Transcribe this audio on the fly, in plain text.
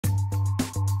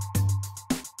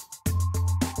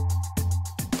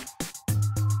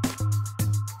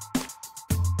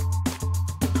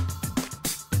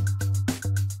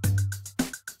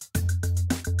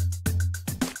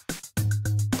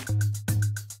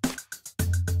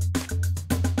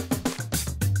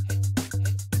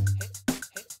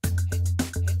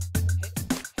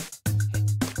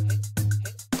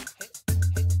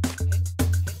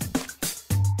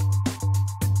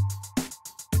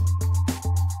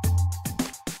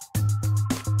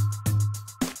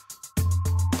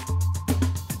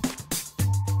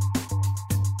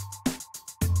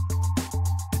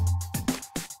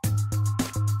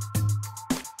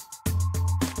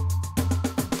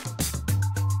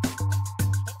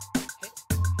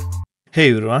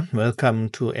Hey everyone, welcome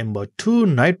to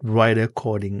MBot2 Night Rider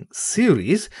coding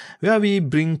series where we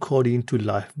bring coding to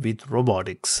life with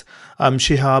robotics. I'm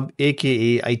Shihab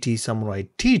aka IT Samurai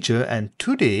teacher, and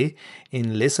today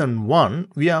in lesson 1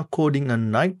 we are coding a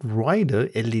Night Rider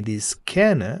LED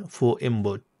scanner for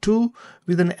MBot2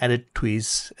 with an added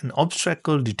twist, an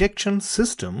obstacle detection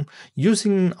system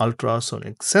using an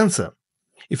ultrasonic sensor.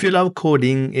 If you love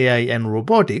coding, AI, and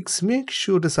robotics, make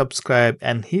sure to subscribe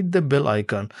and hit the bell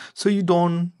icon so you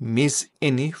don't miss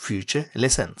any future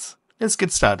lessons. Let's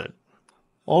get started.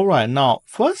 Alright, now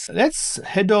first let's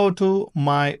head over to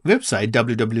my website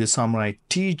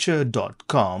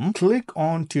www.samuraiteacher.com. Click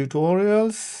on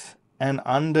tutorials and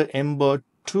under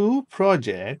MBot2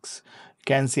 projects, you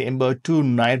can see MBot2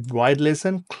 Night Ride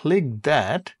lesson. Click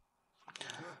that.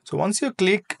 So once you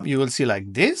click, you will see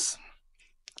like this.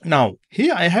 Now,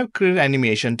 here I have created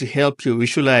animation to help you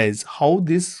visualize how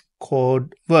this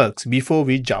code works before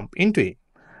we jump into it.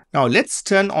 Now, let's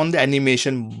turn on the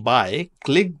animation by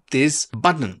click this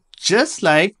button, just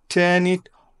like turn it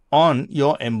on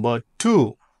your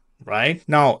MBot2, right?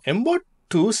 Now,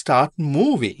 MBot2 start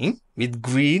moving with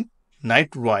green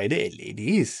Night Rider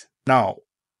LEDs. Now,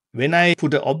 when I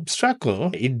put an obstacle,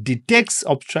 it detects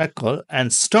obstacle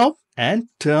and stop and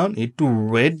turn it to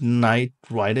red Night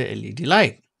Rider LED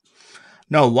light.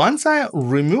 Now, once I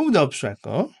remove the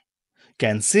obstacle, you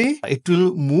can see it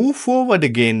will move forward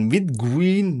again with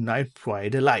green Night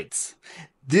Rider lights.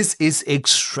 This is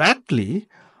exactly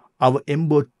our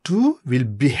MBot2 will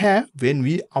behave when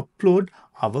we upload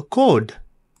our code.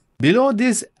 Below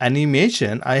this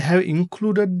animation, I have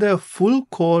included the full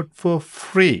code for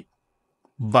free.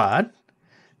 But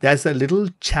there's a little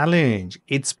challenge.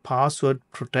 It's password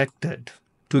protected.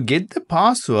 To get the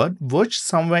password, watch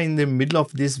somewhere in the middle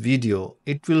of this video.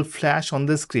 It will flash on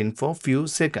the screen for a few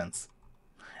seconds.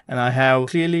 And I have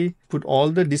clearly put all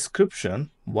the description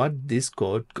what this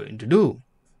code is going to do.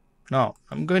 Now,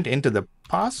 I'm going to enter the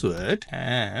password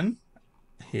and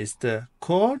here's the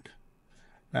code.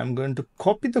 I'm going to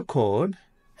copy the code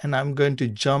and I'm going to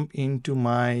jump into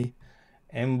my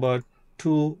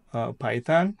MBot2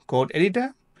 Python code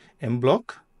editor,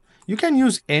 mBlock. You can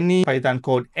use any Python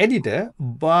code editor,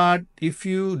 but if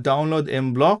you download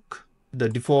mBlock, the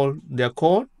default their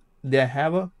code, they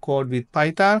have a code with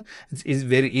Python. It's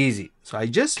very easy. So I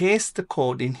just paste the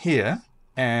code in here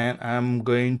and I'm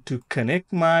going to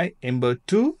connect my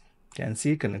MBot2. You can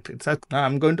see connected. So now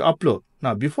I'm going to upload.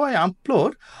 Now before I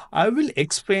upload, I will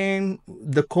explain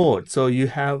the code so you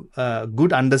have a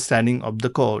good understanding of the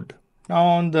code. Now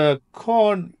on the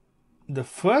code, the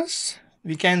first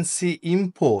we can see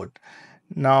import.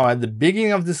 Now at the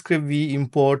beginning of the script, we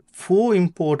import 4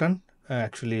 important,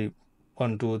 actually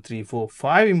 1, 2, 3, 4,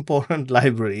 5 important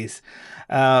libraries.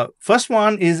 First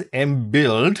one is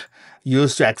mBuild,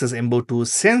 used to access MBot2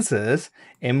 sensors.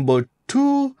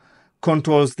 MBot2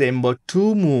 controls the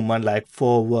MBot2 movement like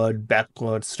forward,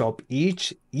 backward, stop.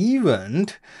 Each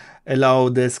event allow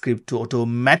the script to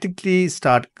automatically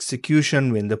start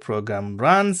execution when the program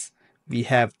runs. We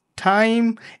have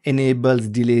time, enables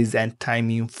delays and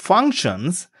timing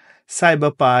functions.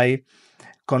 CyberPy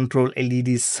control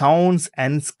LED sounds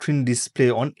and screen display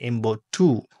on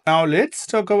MBot2. Now let's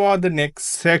talk about the next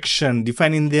section,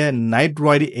 defining the Night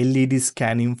Rider LED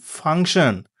scanning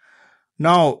function.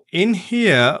 Now in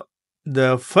here,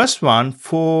 the first one,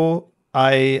 for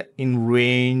I in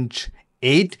range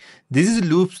 8, this is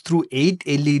loops through 8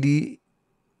 LED,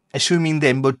 assuming the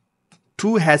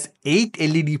MBot2 has 8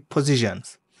 LED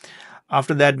positions.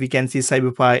 After that, we can see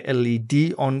CyberPy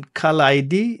LED on color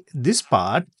ID. This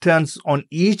part turns on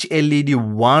each LED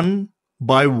one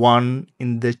by one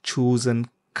in the chosen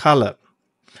color.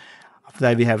 After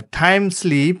that, we have time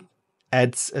sleep,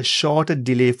 adds a shorter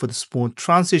delay for the smooth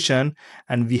transition,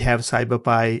 and we have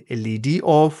CyberPy LED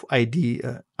off ID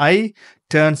I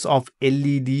turns off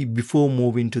LED before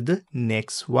moving to the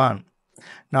next one.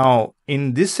 Now,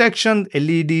 in this section,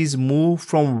 LEDs move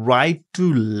from right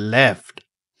to left.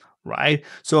 Right,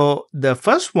 so the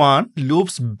first one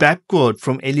loops backward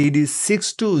from LED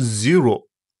 6 to 0.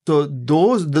 So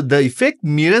the effect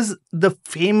mirrors the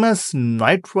famous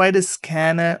Night Rider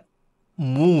scanner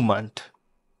movement.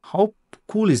 How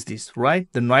cool is this,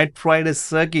 right? The Night Rider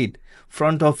circuit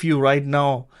front of you right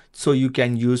now, so you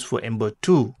can use for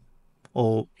MBot2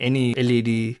 or any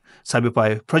LED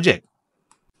CyberPy project.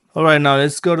 All right, now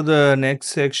let's go to the next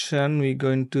section. We're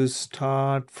going to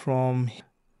start from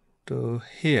to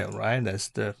here, right? That's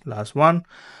the last one.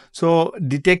 So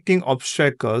detecting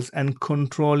obstacles and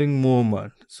controlling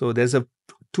movement. So there's a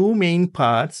 2 main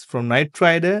parts from Night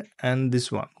Rider and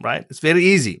this one, right? It's very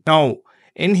easy. Now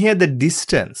in here, the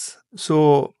distance.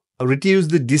 So reduce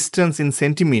the distance in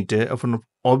centimeter of an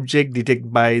object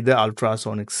detected by the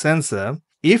ultrasonic sensor.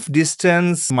 If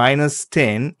distance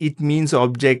 -10, it means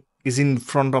object is in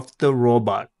front of the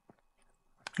robot,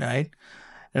 right?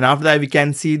 And after that, we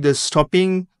can see the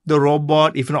stopping the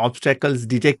robot if an obstacle is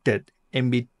detected.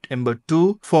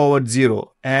 MBot2 forward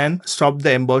 0 and stop the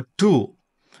MBot2.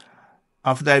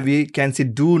 After that, we can see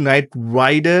do night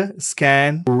rider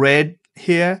scan red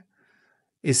here.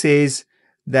 It says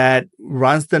that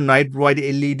runs the night rider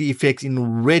LED effects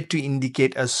in red to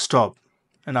indicate a stop.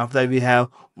 And after that, we have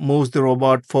moves the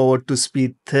robot forward to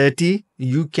speed 30.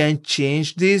 You can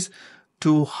change this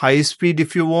to high speed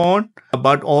if you want,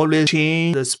 but always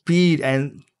change the speed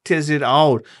and test it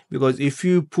out, because if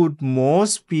you put more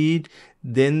speed,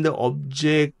 then the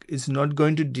object is not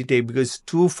going to detect because it's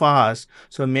too fast.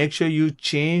 So make sure you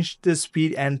change the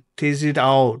speed and test it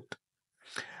out.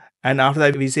 And after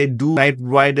that, we say do night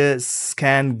rider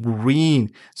scan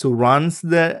green. So runs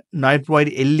the night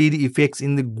rider LED effects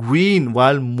in the green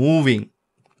while moving.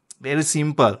 Very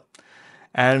simple.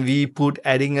 And we put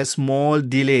adding a small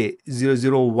delay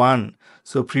 001,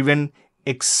 so prevent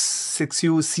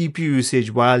excessive CPU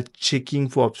usage while checking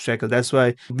for obstacle. That's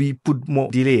why we put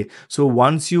more delay. So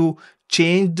once you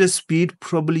change the speed,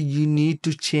 probably you need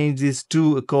to change this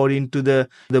too according to the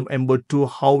MBot2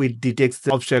 how it detects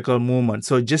the obstacle movement.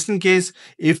 So just in case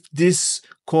if this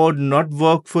code not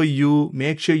work for you,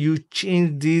 make sure you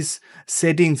change these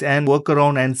settings and work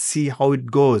around and see how it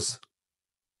goes.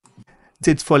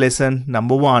 That's it for lesson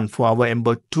number 1 for our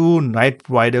MBot2 Night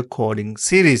Rider coding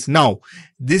series. Now,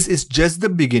 this is just the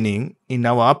beginning. In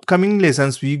our upcoming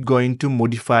lessons, we're going to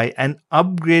modify and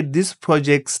upgrade this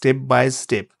project step by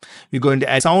step. We're going to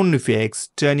add sound effects,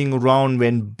 turning around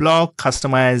when block,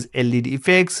 customize LED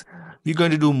effects. We're going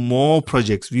to do more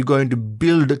projects. We're going to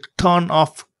build a ton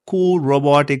of cool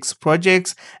robotics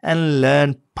projects and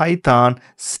learn Python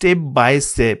step by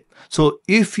step. So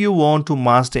if you want to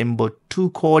master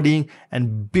MBot2 coding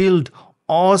and build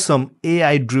awesome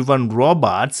AI driven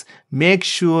robots, make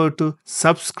sure to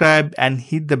subscribe and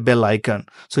hit the bell icon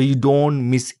so you don't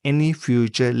miss any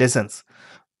future lessons.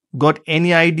 Got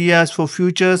any ideas for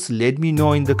futures? Let me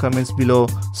know in the comments below.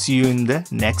 See you in the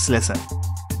next lesson.